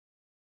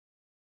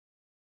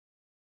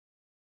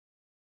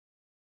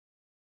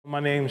My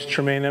name's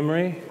Tremaine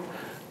Emory,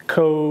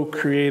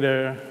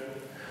 co-creator,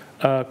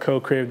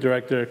 co-creative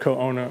director,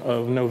 co-owner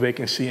of No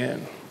Vacancy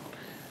Inn,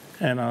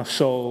 and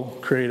sole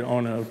creator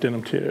owner of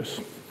Denim Tears.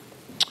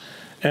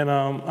 And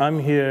I'm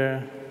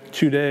here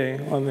today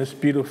on this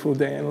beautiful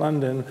day in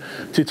London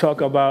to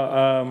talk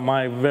about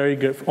my very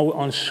good,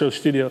 on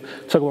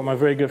SHOWstudio, talk about my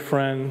very good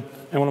friend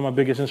and one of my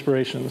biggest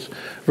inspirations,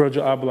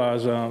 Virgil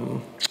Abloh's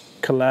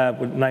collab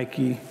with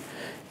Nike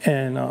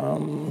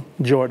and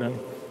Jordan,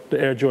 the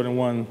Air Jordan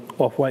 1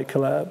 Off-White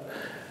collab.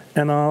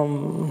 And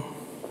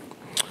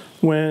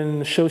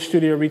when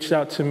SHOWstudio reached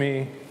out to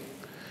me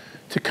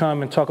to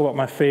come and talk about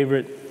my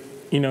favorite,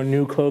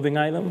 new clothing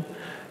item,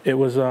 it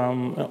was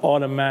an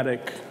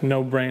automatic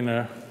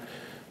no-brainer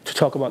to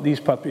talk about these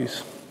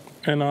puppies.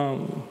 And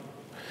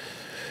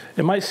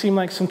it might seem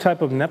like some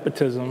type of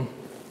nepotism.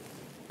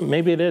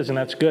 Maybe it is, and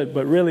that's good.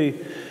 But really,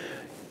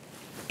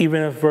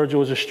 even if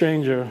Virgil was a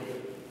stranger,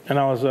 and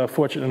I was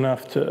fortunate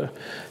enough to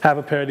have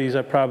a pair of these,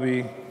 I'd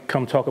probably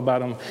come talk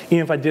about them. Even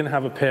if I didn't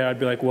have a pair, I'd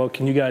be like, well,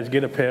 can you guys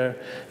get a pair,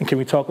 and can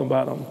we talk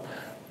about them?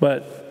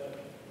 But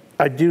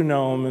I do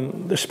know them,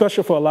 and they're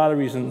special for a lot of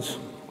reasons.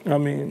 I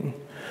mean,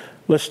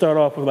 let's start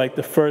off with like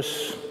the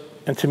first,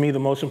 and to me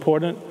the most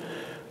important,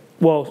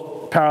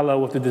 well,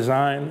 parallel with the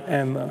design,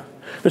 and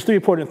there's three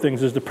important things.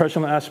 There's the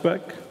personal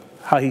aspect,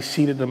 how he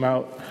seeded them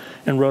out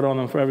and wrote on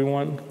them for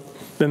everyone.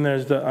 Then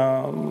there's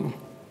the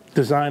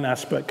design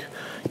aspect,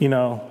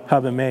 how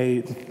they're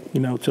made,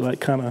 to like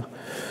kind of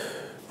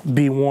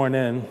be worn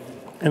in,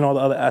 and all the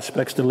other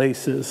aspects, the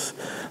laces,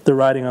 the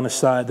writing on the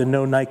side, the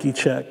no Nike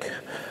check,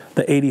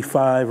 the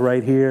 85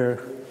 right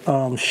here,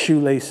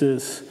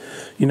 shoelaces,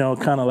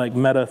 kind of like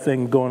meta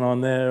thing going on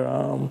there,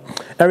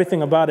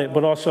 everything about it.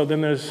 But also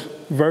then there's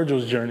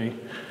Virgil's journey,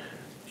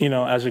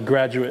 as a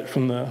graduate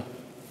from the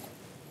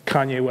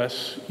Kanye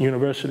West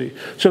University.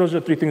 So those are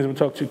the three things I'm gonna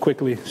talk to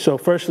quickly. So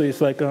firstly,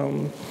 it's like,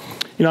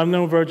 I've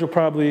known Virgil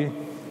probably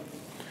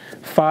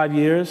 5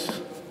 years,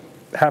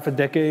 half a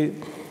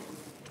decade,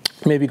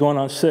 maybe going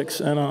on 6.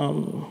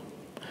 And,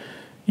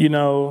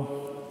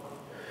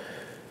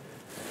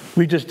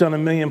 we've just done a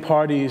million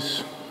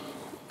parties,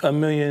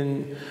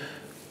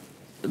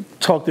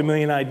 talked a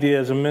million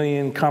ideas, a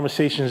million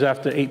conversations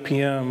after 8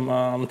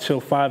 p.m.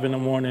 Till 5 in the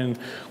morning.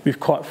 We've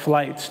caught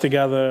flights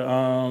together,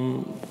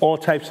 all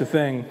types of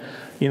things.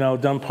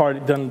 Done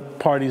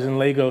parties in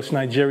Lagos,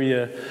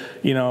 Nigeria,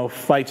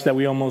 flights that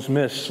we almost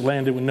missed,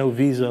 landed with no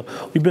visa.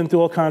 We've been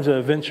through all kinds of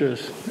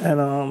adventures.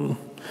 And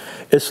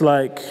it's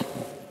like,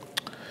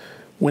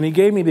 when he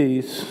gave me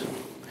these,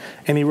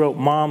 and he wrote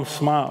Mom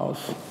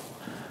Smiles,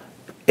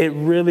 it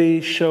really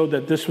showed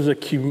that this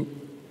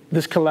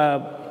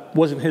collab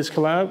wasn't his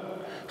collab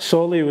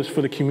solely, it was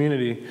for the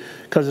community.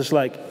 Because it's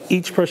like,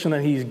 each person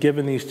that he's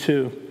given these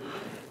to,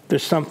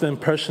 there's something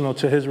personal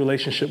to his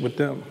relationship with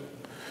them.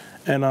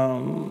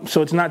 And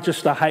so it's not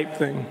just a hype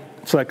thing.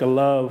 It's like a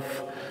love,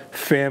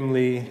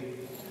 family,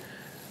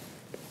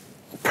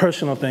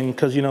 personal thing.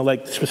 Because,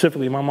 like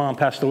specifically, my mom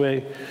passed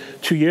away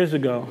 2 years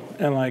ago.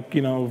 And like,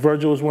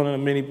 Virgil was one of the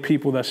many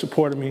people that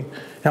supported me,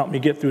 helped me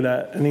get through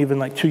that. And even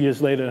like 2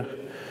 years later,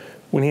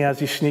 when he has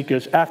these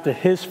sneakers, after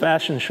his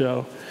fashion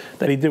show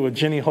that he did with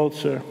Jenny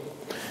Holzer,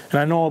 and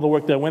I know all the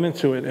work that went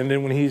into it, and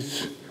then when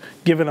he's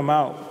giving them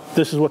out,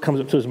 this is what comes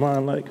up to his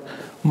mind, like,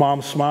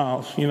 Mom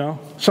Smiles,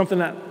 Something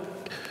that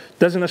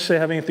doesn't necessarily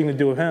have anything to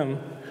do with him.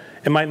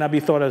 It might not be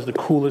thought as the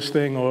coolest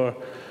thing or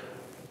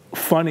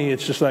funny.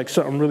 It's just like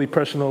something really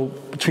personal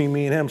between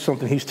me and him,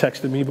 something he's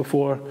texted me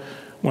before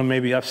when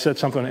maybe I've said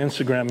something on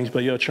Instagram. He's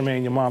like, yo,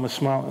 Tremaine, your mom is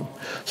smiling.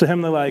 So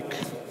him to like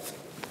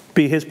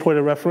be his point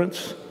of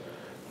reference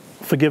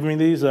for giving me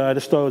these, I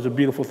just thought it was a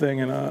beautiful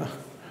thing, and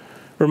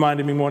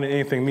reminded me more than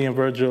anything, me and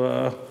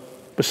Virgil,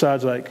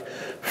 besides like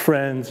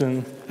friends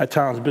and at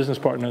times business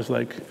partners,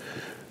 like,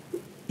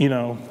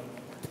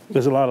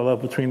 there's a lot of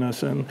love between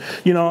us. And,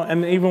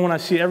 and even when I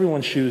see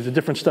everyone's shoes, the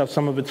different stuff,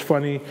 some of it's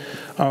funny,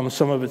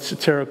 some of it's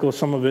satirical,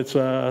 some of it's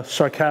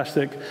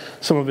sarcastic,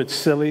 some of it's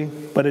silly,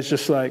 but it's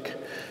just like,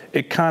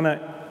 it kind of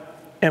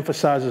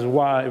emphasizes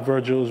why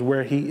Virgil is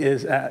where he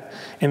is at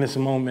in this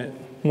moment.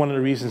 One of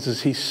the reasons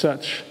is he's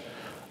such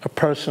a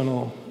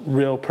personal,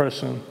 real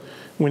person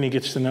when he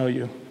gets to know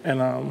you.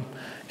 And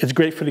it's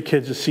great for the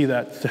kids to see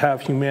that, to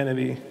have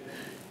humanity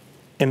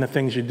in the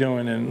things you're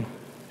doing. And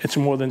it's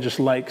more than just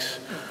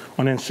likes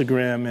on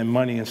Instagram and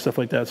money and stuff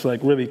like that. It's like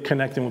really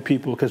connecting with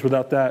people, because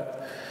without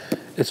that,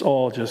 it's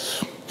all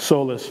just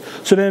soulless.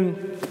 So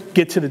then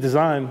get to the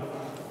design.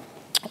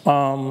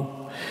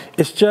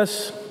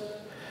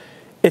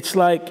 It's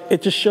like,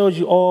 it just shows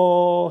you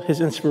all his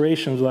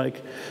inspirations,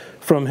 like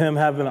from him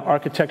having an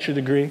architecture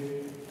degree,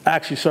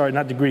 actually, sorry,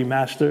 not degree,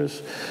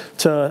 master's,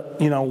 to,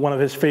 one of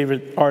his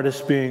favorite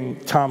artists being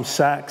Tom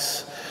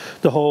Sachs,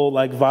 the whole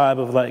like vibe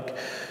of like,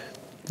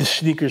 the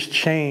sneakers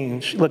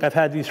change. Look, I've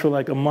had these for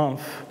like a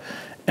month,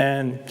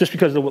 and just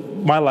because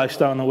of my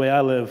lifestyle and the way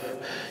I live,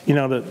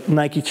 the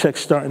Nike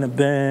check's starting to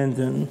bend,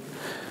 and,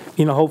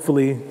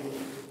 hopefully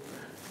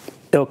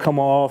it'll come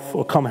off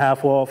or come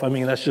half off. I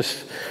mean, that's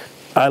just,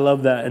 I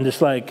love that. And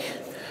just like,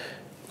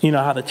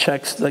 how the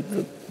checks, like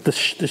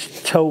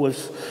the toe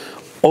was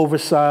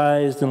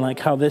oversized, and like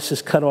how this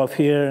is cut off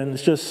here, and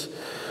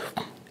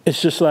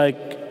it's just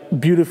like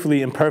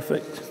beautifully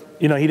imperfect.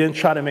 You know, he didn't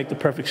try to make the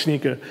perfect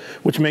sneaker,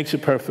 which makes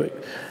it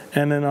perfect.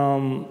 And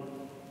then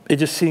it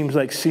just seems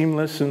like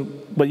seamless,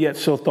 but yet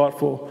so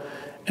thoughtful.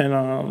 And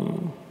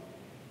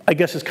I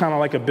guess it's kind of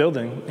like a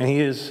building, and he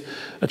is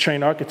a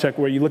trained architect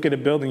where you look at a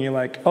building, you're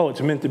like, oh,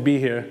 it's meant to be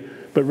here.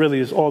 But really,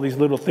 it's all these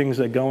little things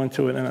that go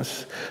into it, and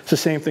it's the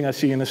same thing I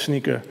see in a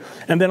sneaker.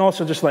 And then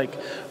also just like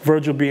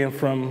Virgil being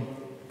from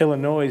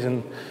Illinois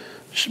and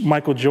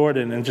Michael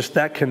Jordan, and just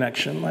that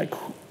connection. Like,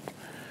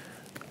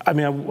 I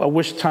mean, I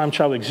wish time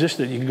travel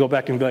existed. You could go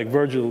back and be like,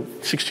 Virgil,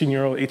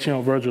 16-year-old,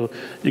 18-year-old Virgil,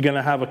 you're going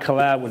to have a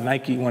collab with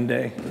Nike one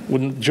day,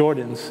 with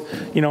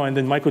Jordans, you know, and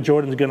then Michael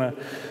Jordan's going to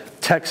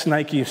text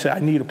Nike and say, I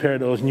need a pair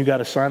of those, and you got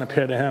to sign a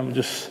pair to him.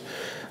 Just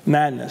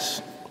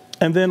madness.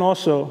 And then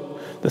also,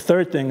 the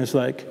third thing is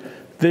like,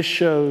 this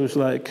shows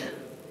like,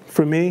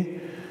 for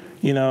me,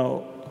 you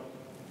know,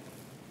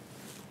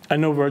 I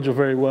know Virgil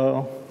very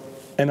well,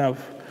 and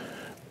I've,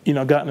 you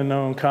know, gotten to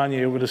know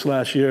Kanye over this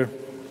last year,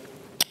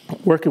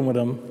 working with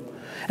him.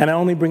 And I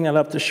only bring that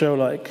up to show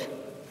like,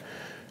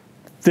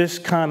 this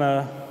kind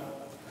of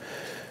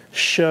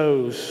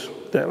shows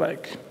that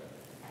like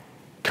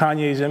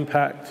Kanye's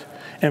impact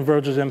and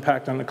Virgil's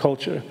impact on the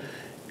culture,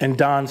 and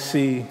Don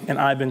C. and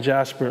Ivan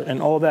Jasper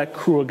and all that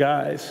crew of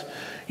guys,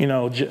 you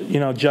know,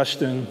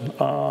 Justin,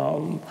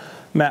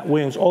 Matt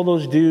Williams, all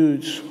those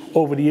dudes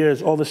over the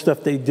years, all the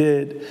stuff they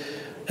did,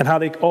 and how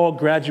they all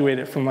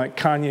graduated from like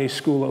Kanye's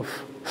school of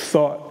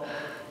thought,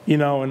 you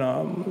know.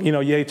 And you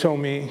know, Ye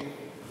told me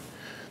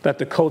that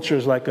the culture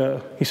is like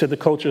he said the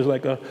culture is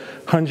like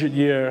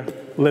 100-year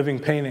living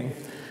painting,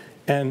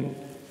 and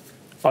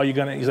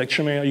he's like,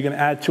 Tremaine, are you gonna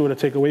add to it or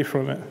take away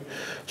from it?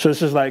 So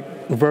this is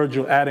like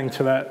Virgil adding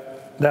to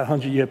that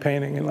 100-year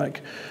painting, and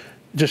like,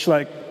 just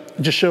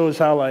shows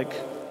how like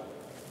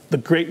the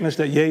greatness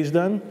that Ye's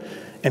done,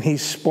 and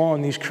he's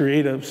spawned these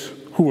creatives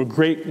who were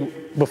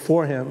great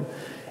before him,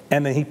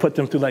 and then he put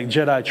them through like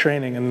Jedi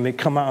training, and they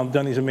come out and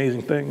done these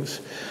amazing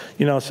things,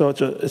 you know. So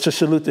it's a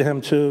salute to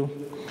him too,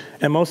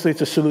 and mostly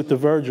it's a salute to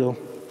Virgil.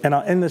 And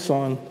I'll end this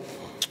on,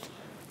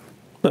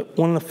 but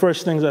one of the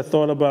first things I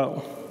thought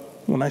about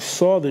when I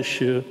saw this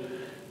shoe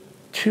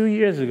 2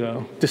 years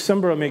ago,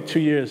 December will make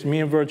 2 years, me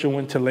and Virgil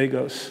went to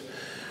Lagos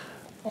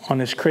on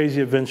this crazy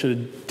adventure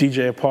to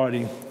DJ a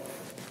party.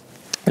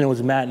 And it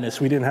was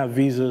madness. We didn't have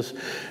visas.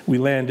 We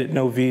landed,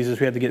 no visas.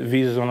 We had to get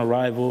visas on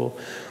arrival.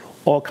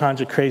 All kinds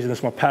of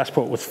craziness. My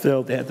passport was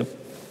filled. They had to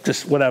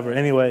just whatever.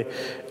 Anyway,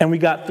 and we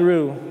got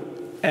through,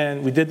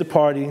 and we did the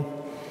party.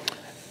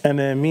 And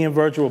then me and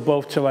Virgil were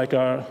both to like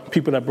our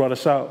people that brought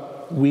us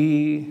out.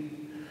 We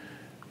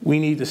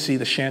need to see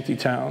the shanty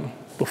town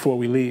before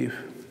we leave,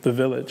 the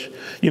village.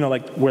 You know,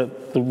 like where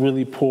the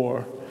really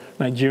poor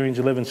Nigerians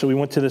are living. So we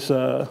went to this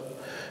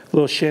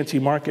little shanty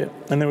market,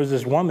 and there was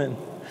this woman,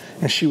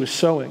 and she was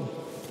sewing.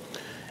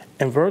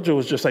 And Virgil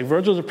was just like,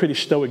 Virgil's a pretty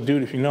stoic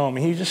dude if you know him.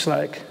 And he's just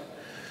like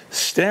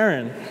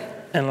staring,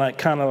 and like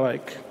kind of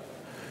like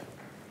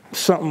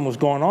something was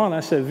going on. I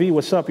said, V,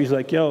 what's up? He's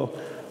like, yo,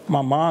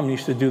 my mom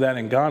used to do that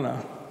in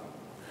Ghana,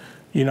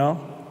 you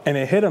know? And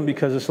it hit him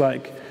because it's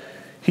like,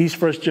 he's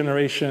first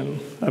generation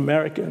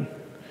American,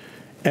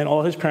 and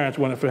all his parents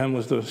wanted for him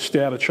was to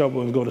stay out of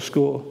trouble and go to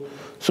school.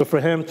 So for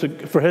him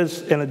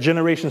in a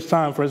generation's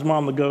time, for his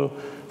mom to go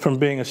from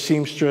being a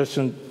seamstress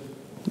and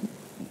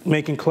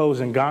making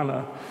clothes in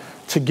Ghana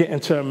to get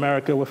into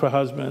America with her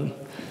husband,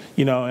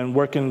 you know, and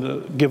working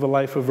to give a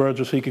life for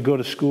Virgil so he could go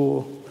to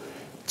school,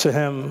 to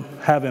him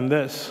having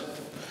this,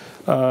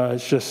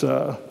 it's just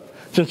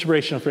it's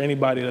inspiration for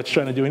anybody that's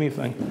trying to do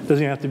anything. It doesn't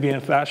even have to be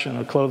in fashion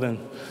or clothing.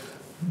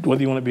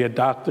 Whether you want to be a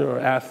doctor or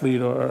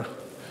athlete or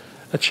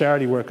a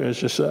charity worker, it's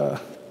just,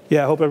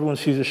 yeah, I hope everyone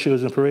sees this shoe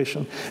as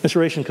inspiration.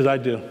 Inspiration because I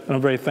do, and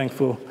I'm very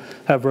thankful to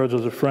have Virgil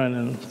as a friend,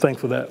 and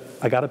thankful that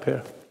I got a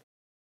pair.